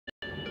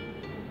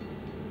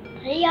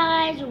Hey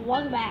guys,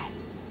 welcome back.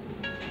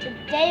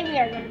 Today we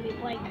are going to be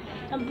playing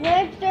some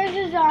Plants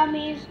vs.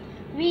 Zombies.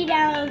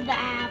 Re-download the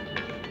app.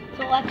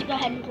 So let's go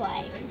ahead and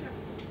play.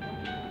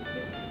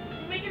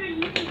 You're making a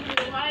YouTube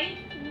video, right?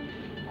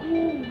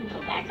 Ooh, go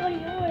back on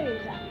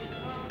yours.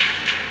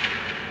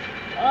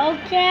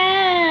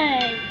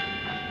 Okay.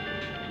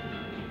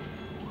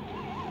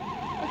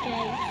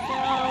 Okay, so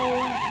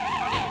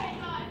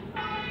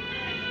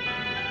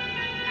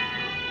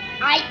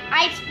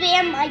I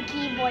spam my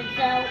keyboard,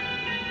 so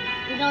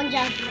don't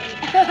judge me.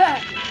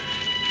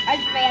 I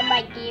spam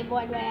my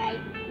keyboard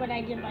when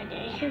I did my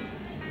game.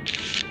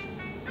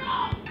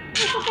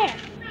 It's okay.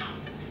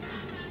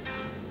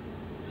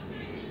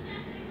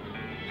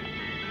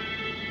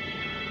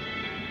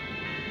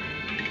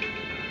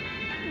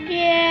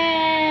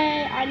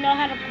 Yay! I know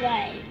how to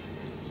play.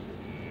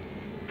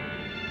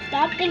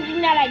 Stop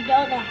thinking that I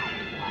don't know how to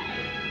play.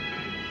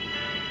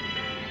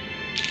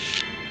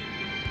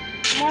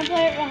 I'm gonna put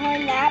it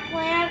behind that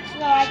plant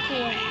so I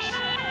can.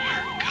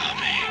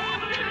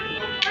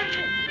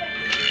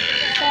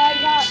 So I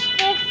got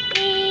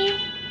 50.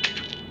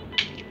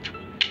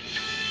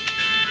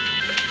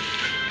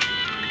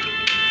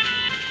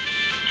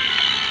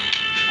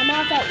 I'm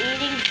also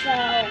eating, so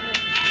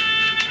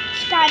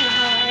it's kind of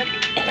hard.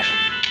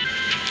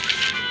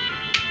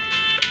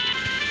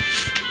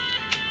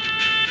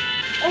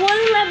 It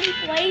wouldn't let me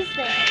place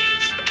it.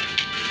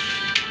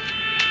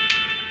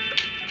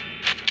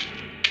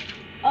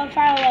 Oh,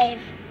 fire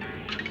wave.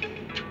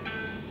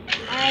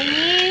 I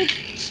need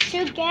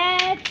to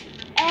get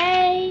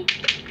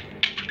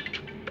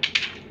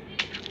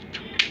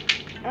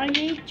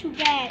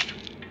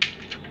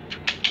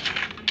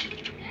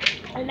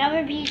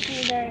another bee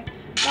shooter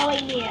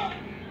going here.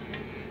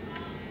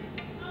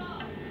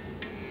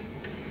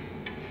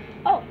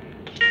 Oh.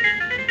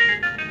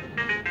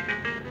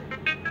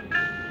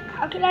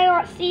 How can I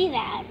not see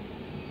that?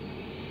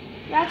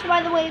 That's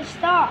why the wave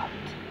stopped.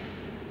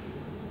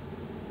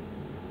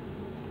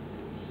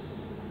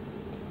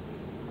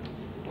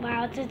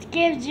 Wow, it just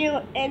gives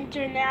you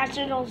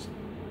international.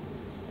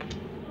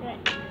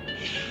 Right.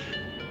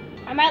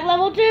 I'm at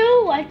level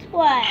 2. Let's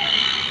play.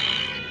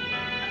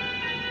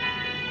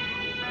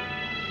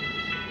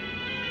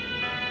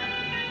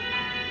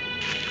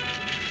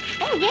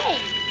 Oh, yay!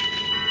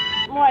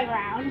 More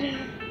round.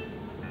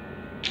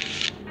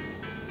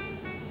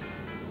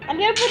 I'm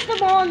gonna put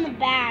them all in the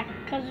back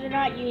because they're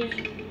not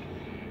useful.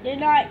 They're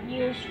not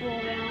useful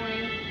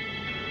really.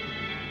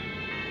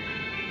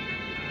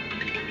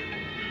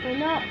 They're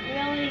not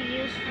really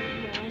useful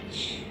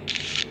much.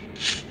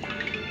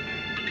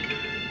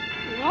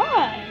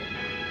 What?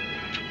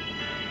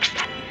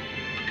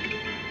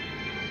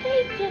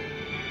 Take it.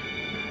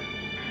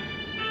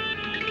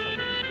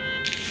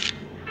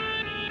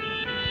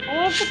 I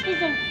want to put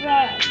these in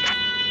front.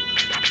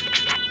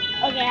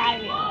 Okay, I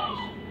realize.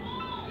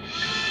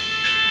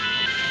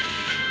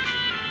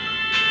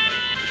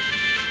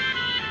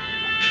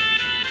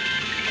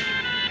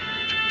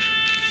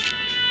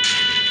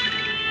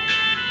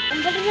 I'm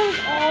putting those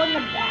all in the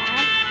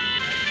back.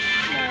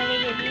 Now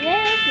we're gonna do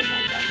this, and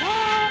then go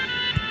that,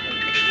 and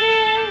do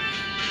this,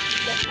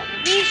 get my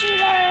bee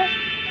shooter.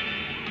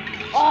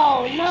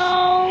 Oh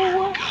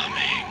no!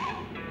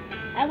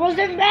 I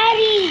wasn't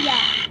ready!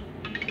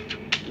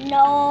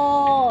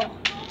 No!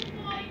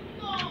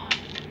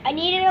 I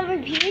need another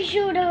bee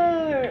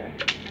shooter!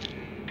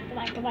 Come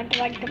on, come on,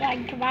 come on, come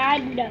on, come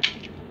on! There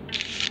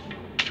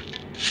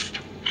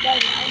we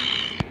go.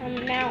 And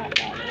now I'm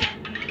ready.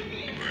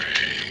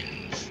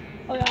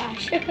 Oh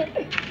gosh.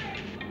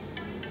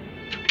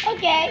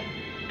 Okay.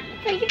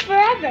 It's taking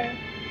forever.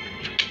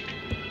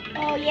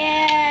 Oh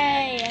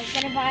yay! I'm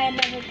gonna buy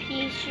another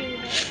pea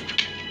shooter.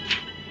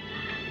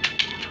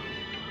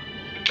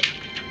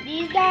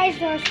 These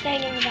guys are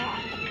staying in the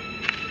back.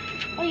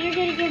 Oh, you're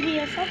gonna give me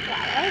a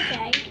sunflower.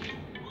 Okay.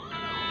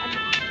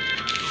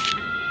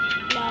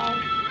 No.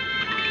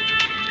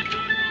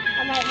 I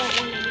might want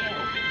one of you.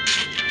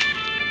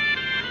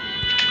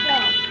 No.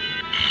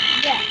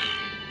 Yes.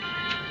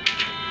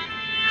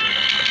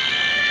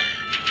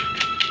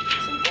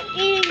 Since I'm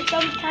eating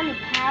some kind of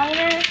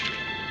powder,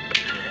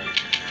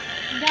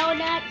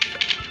 donuts.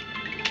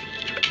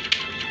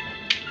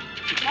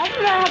 I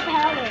don't know how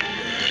powder.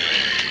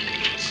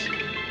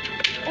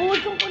 Oh, we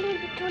got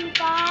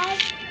 125.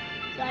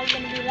 So I'm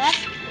gonna be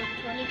left with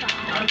 25.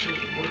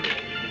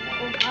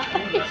 Oh gosh.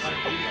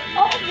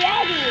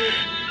 Already.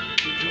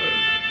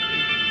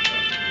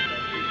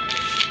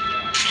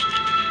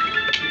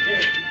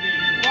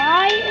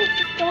 Why is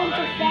this going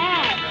so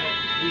fast?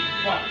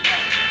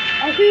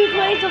 A huge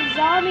wave of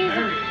zombies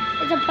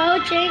is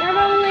approaching. I'm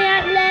only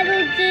at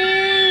level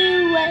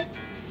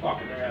 2.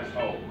 Fucking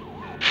asshole.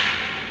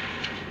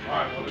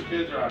 Alright, well the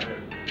kids are out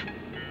here.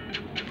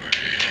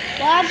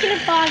 Well, I'm gonna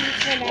pause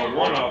this for Well, now.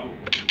 one of them.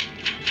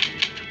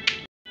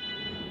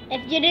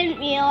 If you didn't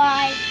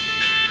realize,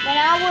 when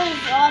I was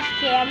off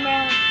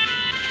camera,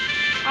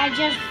 I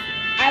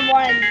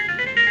won.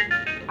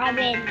 I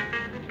win.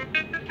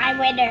 I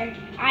winner.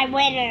 I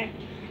winner.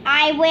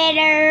 I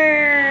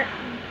winner.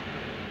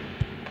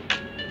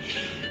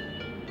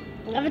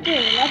 Number 3,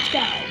 let's go.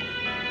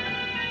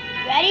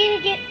 Ready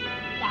to get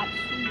that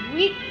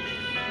sweet,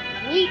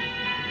 sweet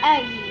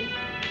Aggie.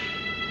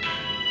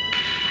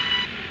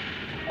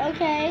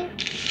 Okay,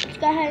 let's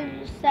go ahead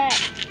and set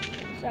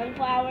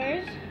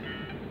sunflowers.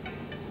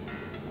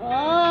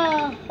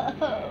 Oh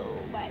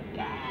my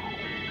God.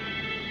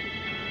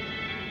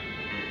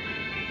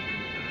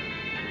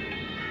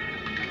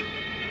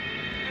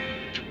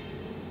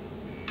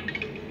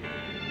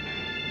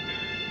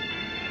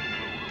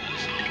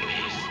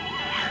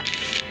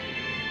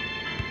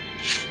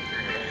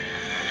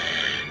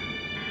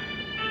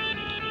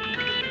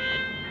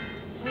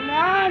 Come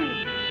on, you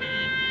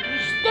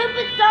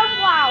stupid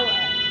sunflower.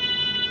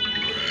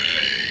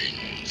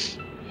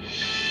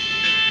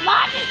 Come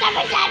on, you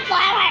stupid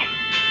sunflower.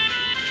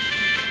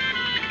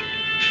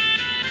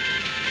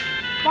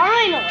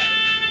 Finally.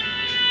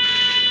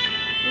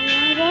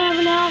 I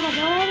don't have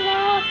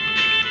enough.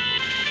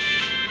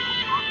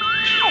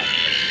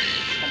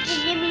 Something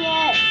give me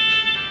it.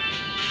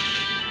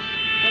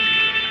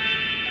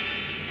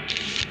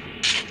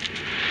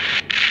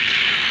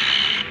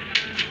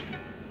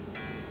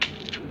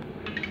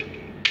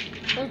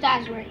 Those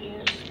guys weren't used.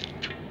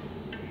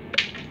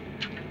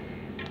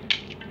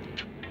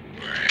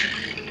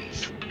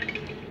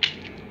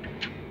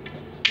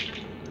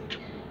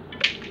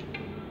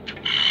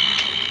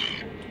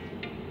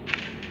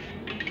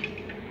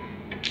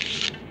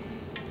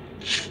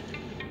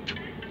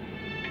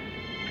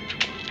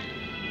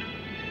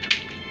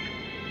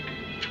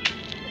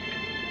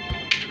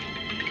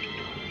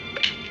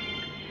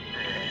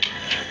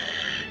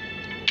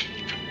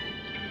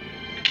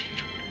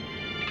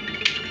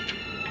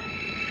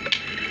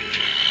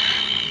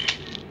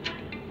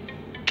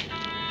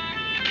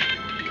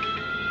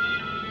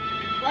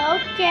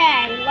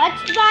 Okay,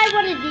 let's buy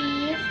one of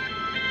these.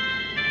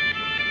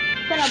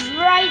 Put them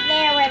right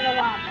there where the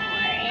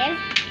lawnmower is.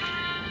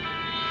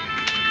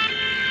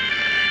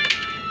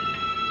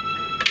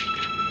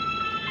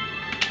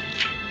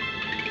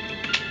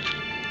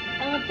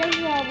 I don't think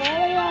we'll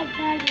really have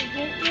time to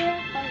get here.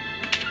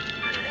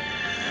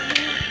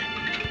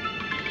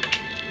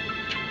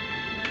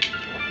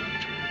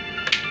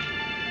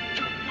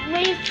 At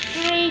least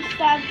 3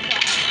 sunflowers.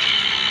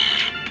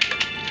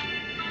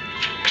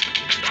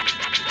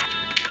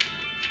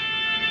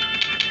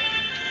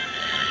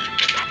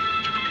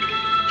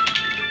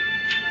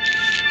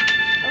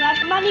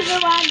 Money for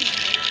one.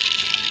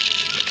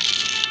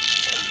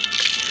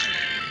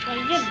 Well,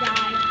 you just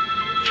died.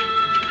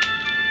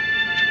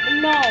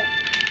 No.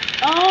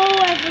 Oh,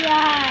 I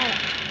forgot.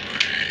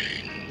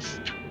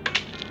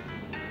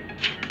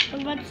 I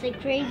was about to say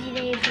Crazy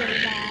Dave's gonna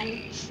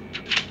die.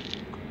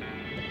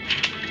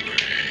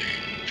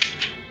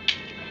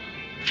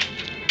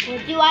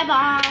 What do I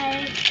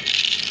buy?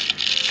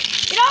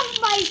 Get off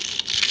my!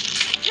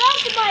 Get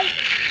off my!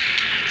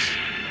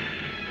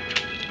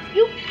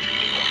 You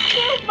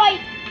killed my!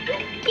 You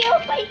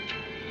killed my!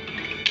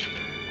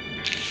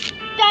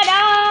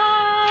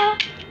 Ta-da!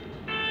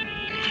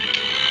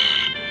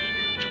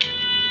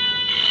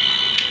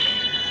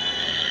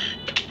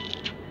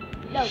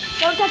 No,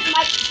 don't touch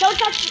my! Don't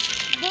touch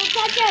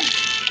him!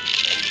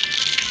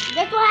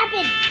 This will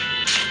happen.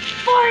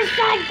 4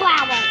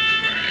 sunflowers.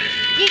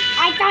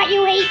 I thought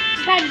you ate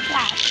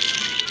sunflowers.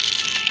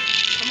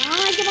 Come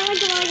on!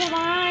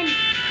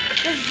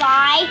 Just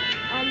buy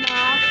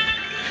enough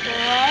for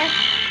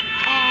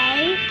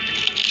a.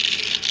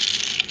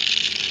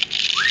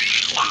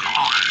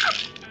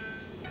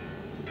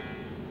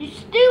 You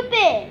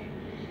stupid!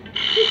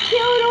 You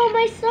killed all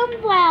my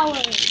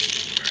sunflowers!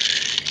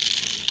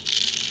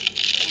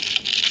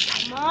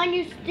 Come on,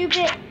 you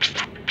stupid!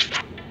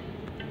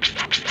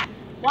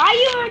 Why are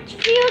you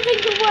refusing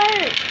to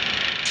work?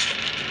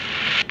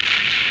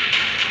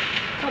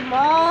 Come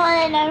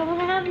on, I don't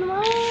have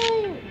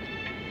money!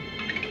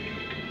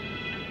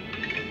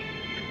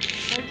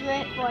 Don't do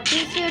it for a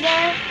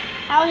pea-shooter.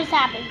 How this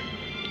happened?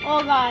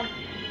 Oh god.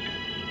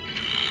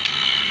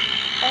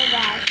 Oh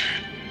gosh.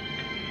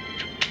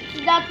 This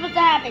is not supposed to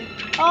happen.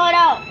 Oh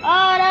no,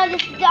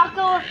 this is not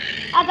going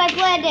as I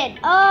planned it.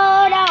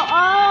 Oh no,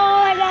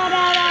 oh no.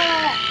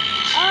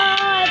 Oh,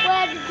 I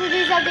planned it to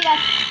do something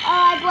else.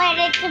 Oh, I planned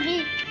this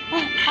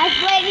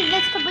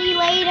to be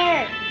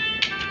later.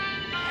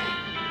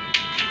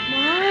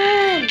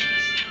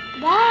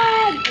 Come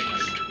on.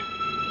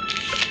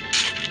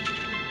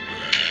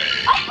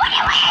 Oh, put it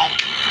away.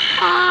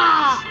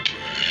 Ah.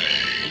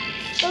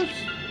 So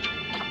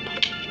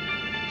stupid.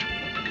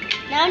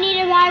 Now I need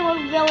to buy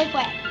one really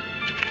quick.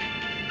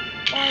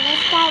 Or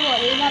this guy will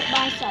eat up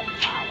my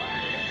sunflower.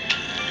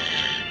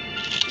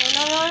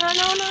 No.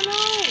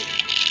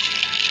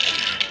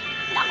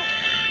 No.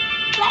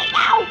 Right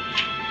now.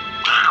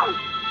 Ow.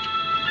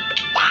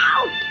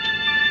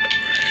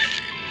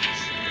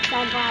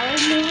 Sunflower,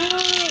 no.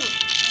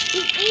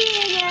 He's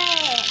eating it.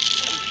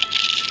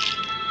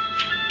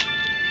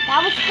 That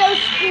was so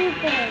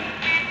stupid.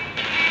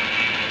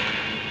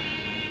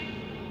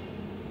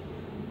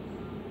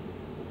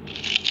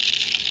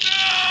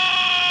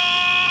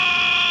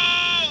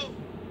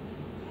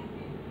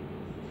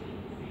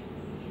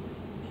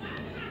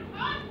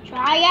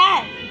 Try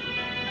again.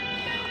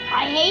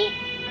 I hate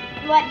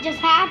what just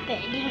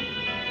happened.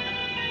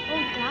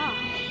 Oh God.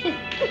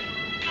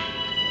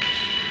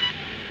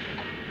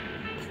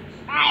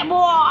 I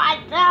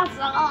want the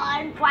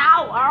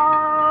sunflower.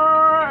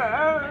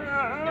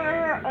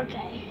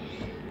 Okay.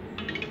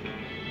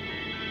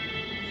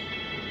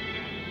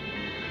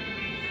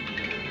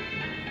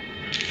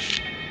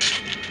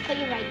 Put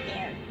it right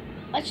there.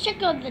 Let's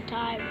check out the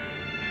time.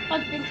 Oh,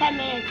 it's been 10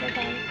 minutes,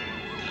 okay.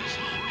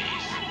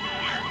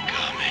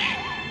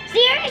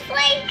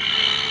 Seriously?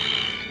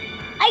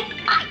 I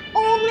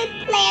only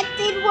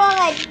planted one.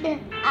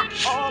 I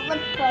only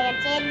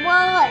planted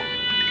one.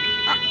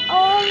 I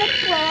only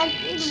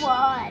planted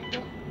one.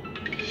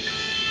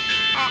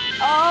 I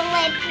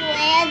only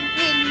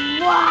planted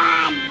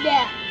one.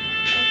 Okay.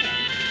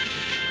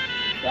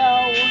 So,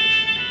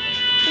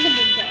 look at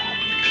this dad.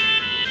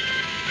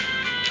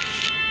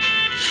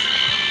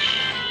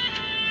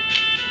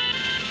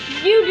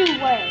 You do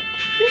work.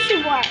 You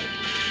should work.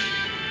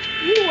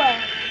 You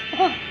work.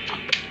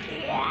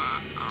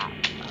 Yeah.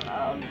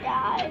 Oh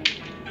God.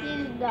 This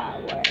is not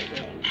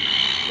working.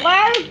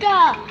 Work!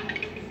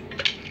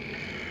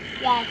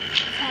 Yes,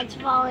 his head's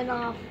falling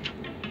off.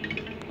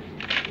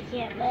 He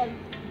can't live.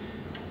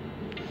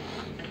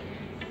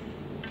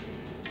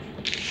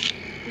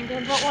 I'm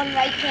gonna put one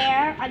right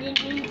there. I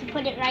didn't mean to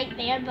put it right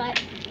there,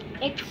 but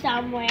it's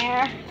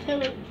somewhere.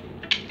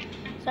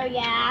 So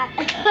yeah.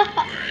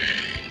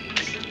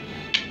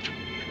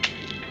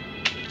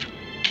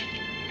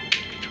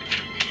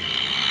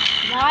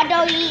 No, I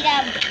don't eat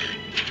them.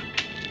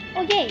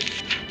 Okay,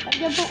 I'm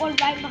gonna put one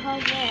right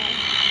behind there,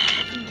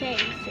 just in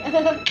case.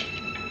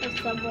 If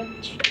someone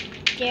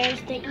dares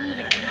to eat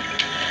it.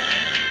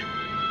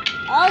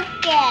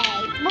 Okay,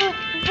 boop,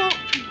 boop,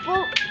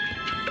 boop.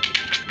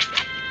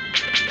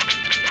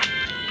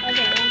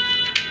 Okay,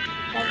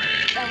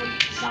 that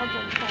sounds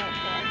like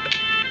teleport.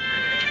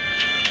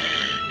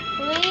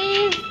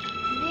 Please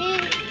be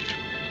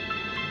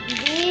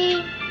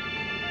the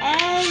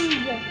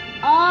end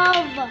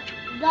of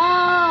the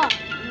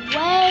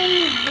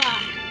wave.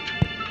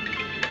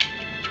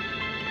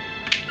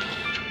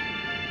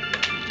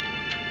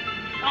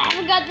 I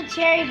haven't got the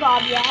cherry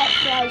bomb yet,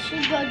 so I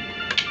should go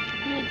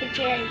use the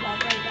cherry bomb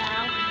right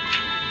now.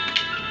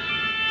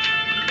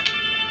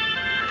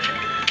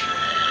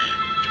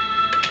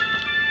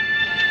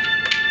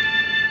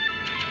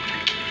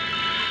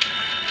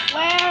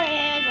 Where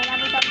is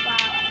another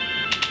sunflower?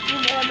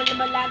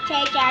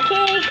 Take our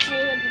cakes,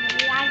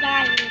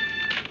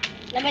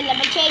 lemon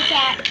shake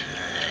cat.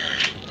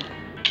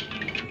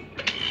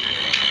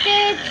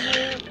 Did you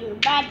do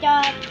my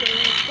dog?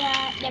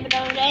 Never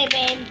know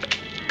lemon.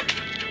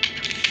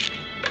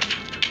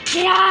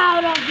 Get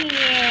out of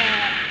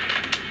here!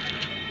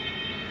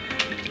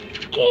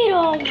 Get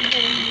over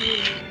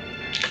here!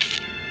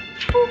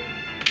 Boop.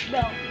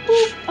 No.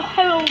 Boop. I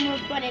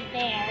almost put it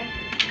there.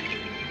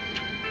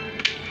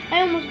 I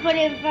almost put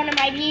it in front of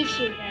my bee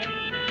shooter.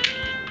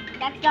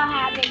 That's not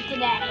happening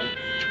today.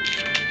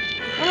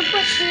 I'm gonna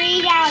put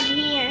 3 down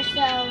here,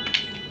 so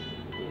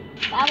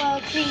that will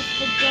increase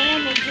the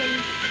damage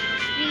and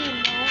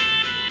speed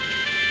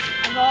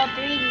of all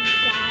 3 of these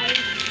guys.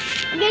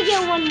 I'm gonna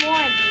get one more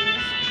of these.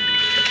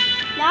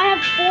 Now I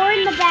have 4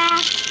 in the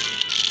back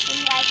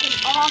and like an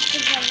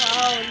office of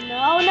oh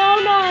no,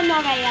 I'm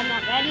not ready, I'm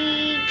not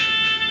ready.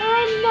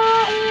 I'm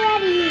not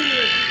ready.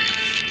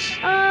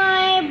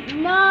 I'm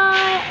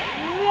not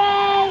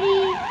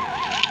ready.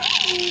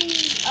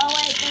 Oh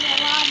wait, there's a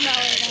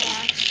lawnmower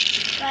there.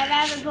 So I'd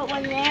rather put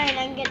one there and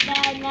then get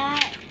that and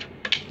that.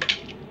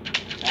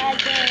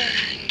 That's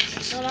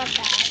it. No, not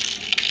that.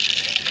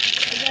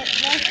 I get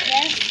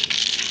this.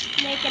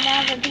 Make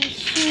another bee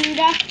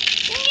shooter.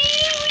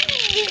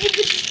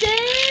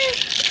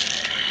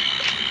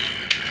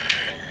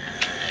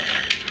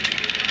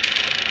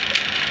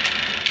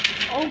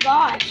 Oh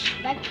gosh,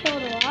 that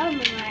killed a lot of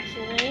them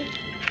actually.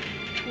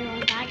 You know,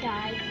 that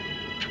guy.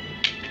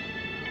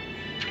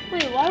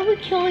 Wait, why are we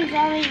killing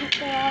zombies if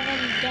they're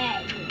already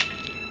dead?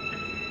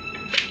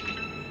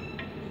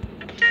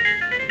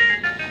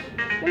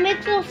 It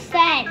makes no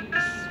sense.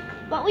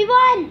 But we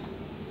won!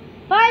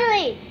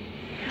 Finally!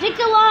 It took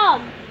so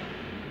long!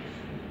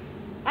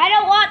 I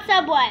don't want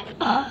Subway!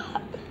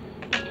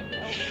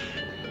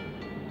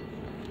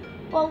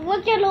 Well,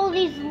 look at all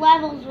these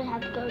levels we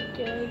have to go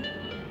through.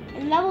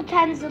 And level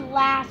 10 is the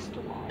last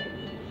one.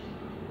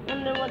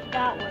 Wonder what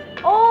that one is.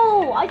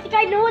 Oh, I think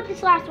I know what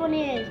this last one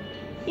is.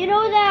 You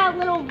know that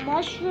little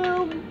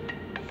mushroom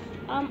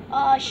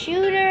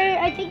shooter?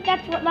 I think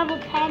that's what level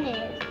 10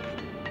 is.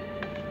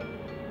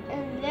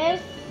 And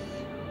this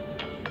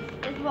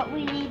is what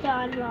we need to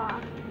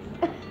unlock.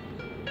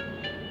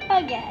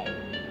 Okay.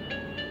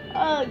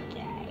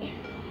 Okay.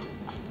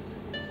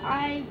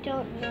 I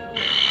don't know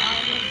how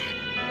this...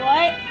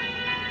 What?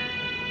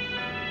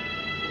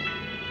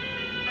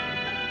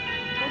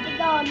 I think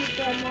I'll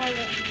understand more of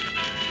it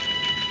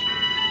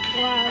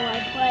while I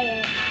play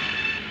it.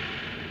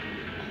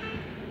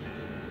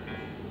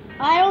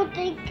 I don't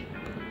think...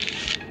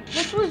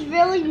 This was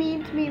really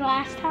mean to me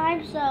last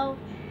time, so...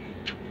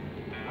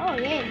 Oh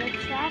yeah,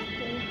 that's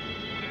faster.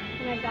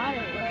 And I got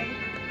it would.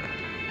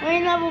 We're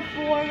in level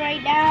 4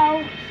 right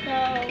now, so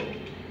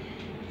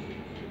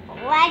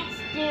let's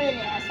do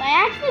this.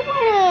 I actually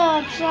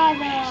want to try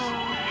the...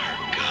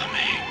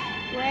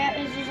 Where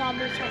is the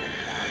zombie coming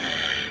from?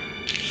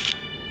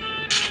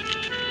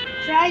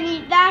 Try and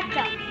eat that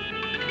guy.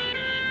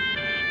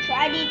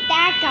 Try and eat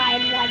that guy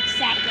in 1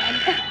 second.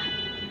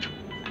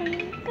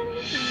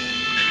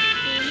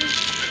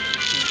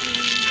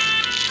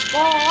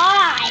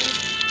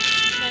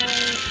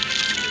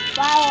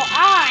 While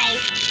I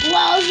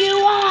blow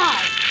you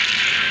up.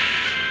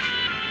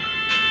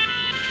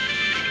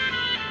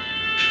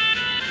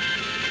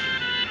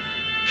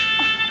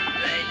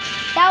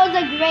 That was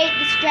a great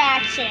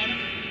distraction.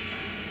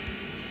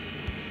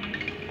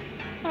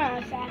 Hold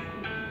on a sec.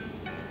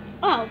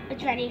 Oh,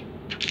 it's ready.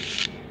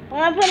 I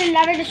want to put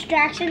another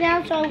distraction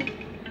down, so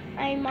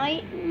I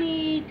might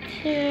need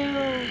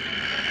to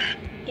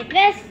get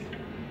this.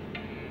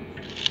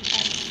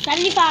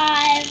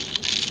 75.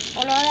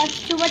 Oh no,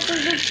 that's too much of a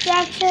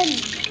distraction.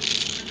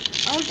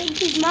 I don't think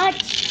too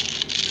much.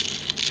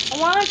 I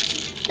want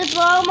to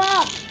blow him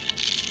up.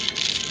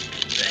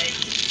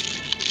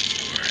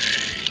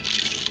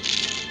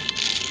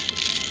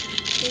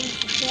 He's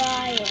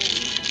trying.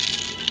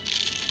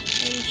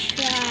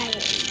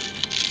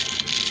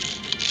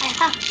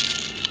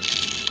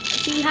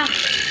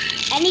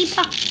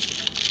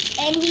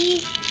 And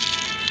he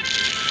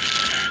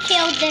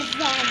killed this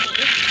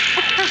zombie.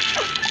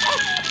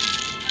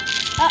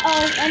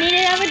 Uh-oh, I need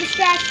another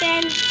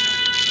distraction.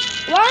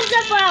 Runs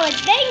up while I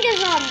think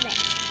is on me.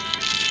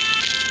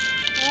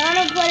 I want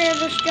to put a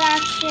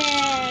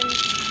distraction.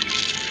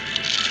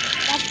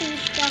 That's the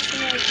distraction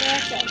right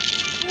there. So.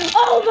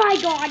 Oh my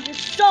god, you're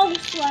so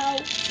slow.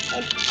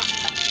 And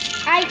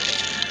I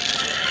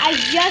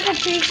just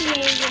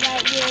appreciated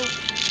that you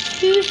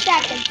 2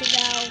 seconds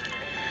ago.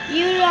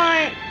 You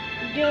aren't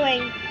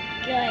doing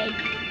good.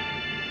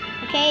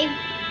 Okay?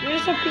 You're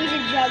just a piece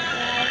of junk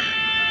now.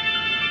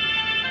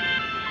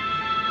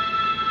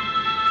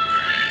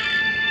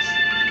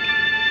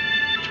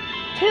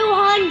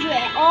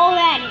 $200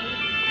 already.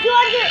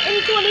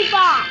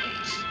 225.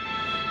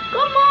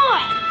 Come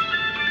on.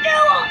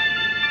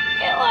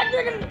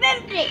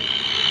 250.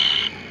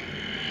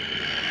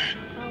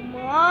 Come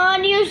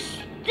on, you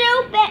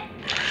stupid.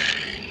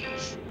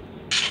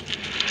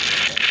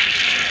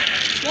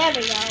 There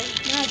we go.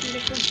 Now I can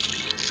get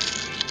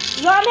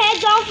some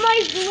heads off my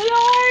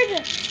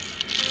yard.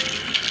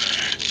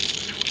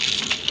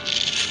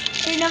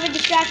 There's another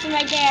distraction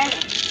right there.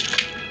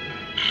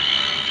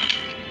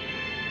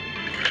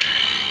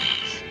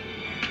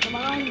 Come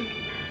on.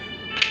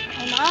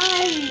 Come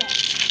on.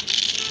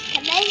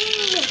 Come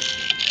in.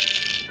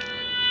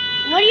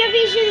 What do your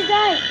features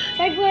die?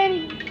 Try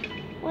putting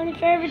one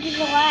forever to the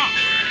left.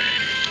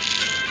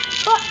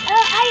 But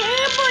I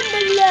am on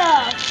the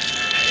left.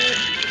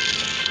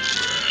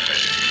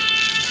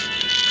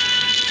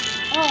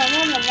 Oh, I'm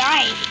on the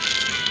right.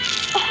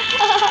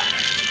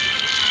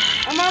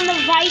 I'm on the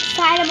right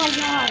side of my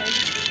yard.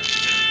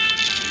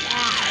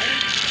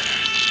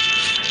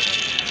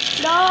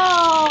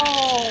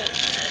 No.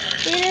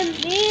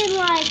 Didn't mean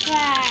like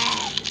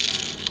that.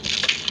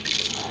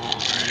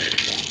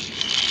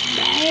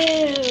 No.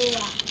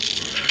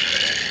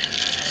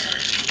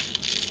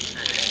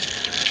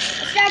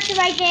 Distraction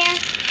right there.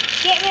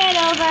 Get ran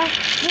over.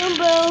 Boom,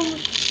 boom.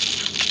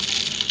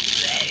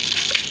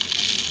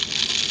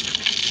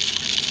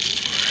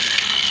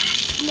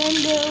 Boom,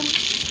 boom.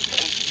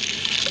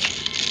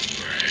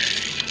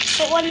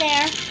 Put one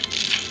there.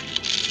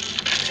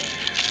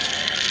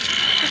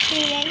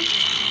 Proceeding.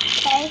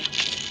 Okay.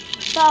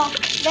 So,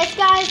 this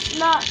guy's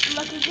not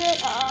looking good.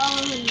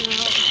 Oh,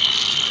 no.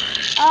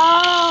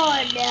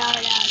 Oh, no.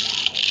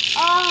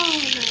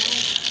 Oh, no.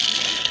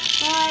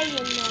 I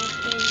did not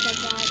think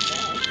about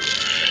this.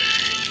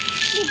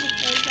 Need to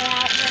figure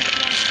out this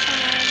next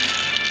time.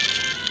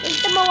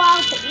 Takes them a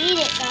while to eat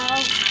it,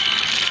 though.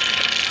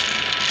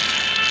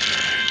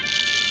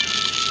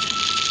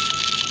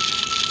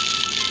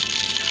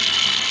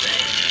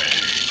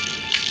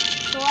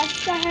 So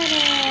let's go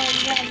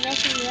ahead and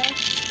make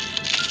this.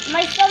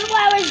 My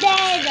sunflower's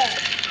dead.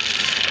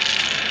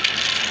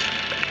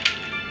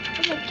 I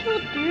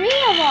killed 3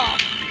 of them.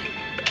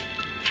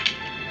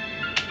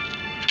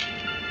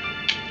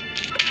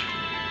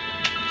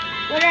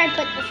 Where did I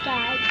put this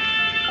guy?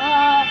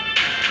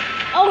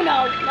 Oh no.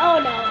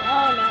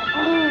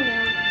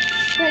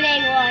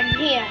 Putting one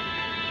here.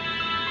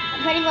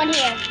 I'm putting one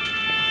here.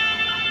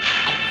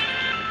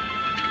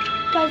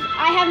 Because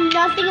I have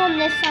nothing on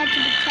this side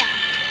to protect.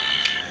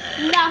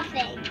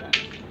 Nothing.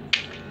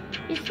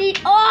 You see?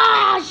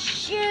 Oh,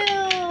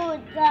 shoot!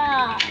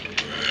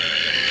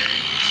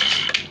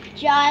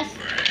 Just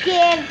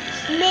give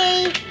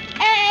me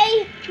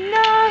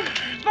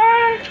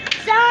another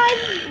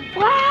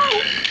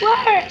sunflower.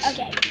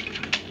 Okay.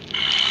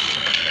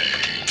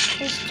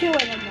 There's 2 of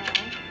them there.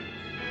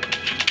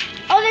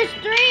 Oh, there's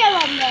 3 of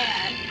them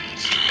there.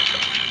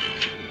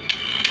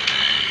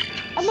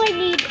 I might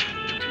need to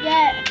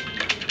get...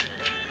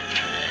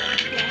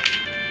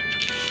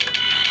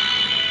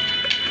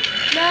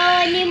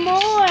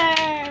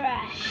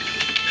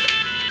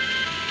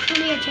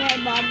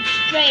 bomb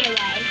straight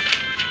away.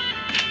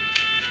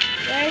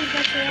 Where's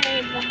the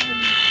cherry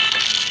bomb?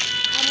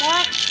 I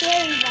want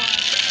cherry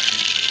bomb.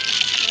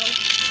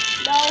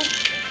 No.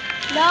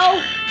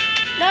 No.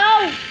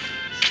 No.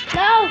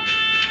 No.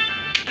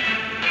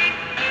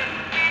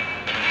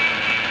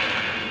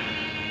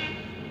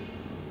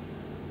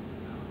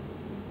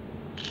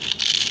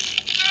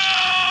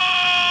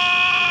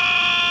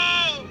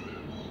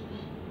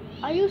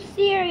 Are you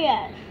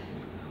serious?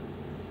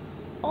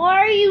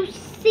 Are you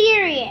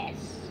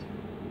serious?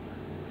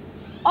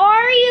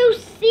 Are you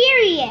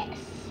serious?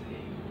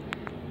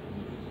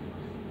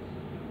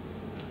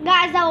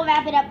 Guys, that will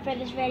wrap it up for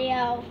this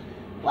video.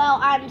 Well,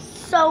 I'm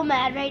so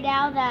mad right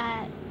now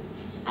that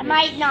I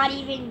might not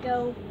even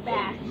go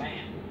back.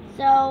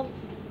 So,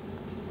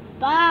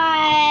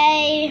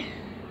 bye.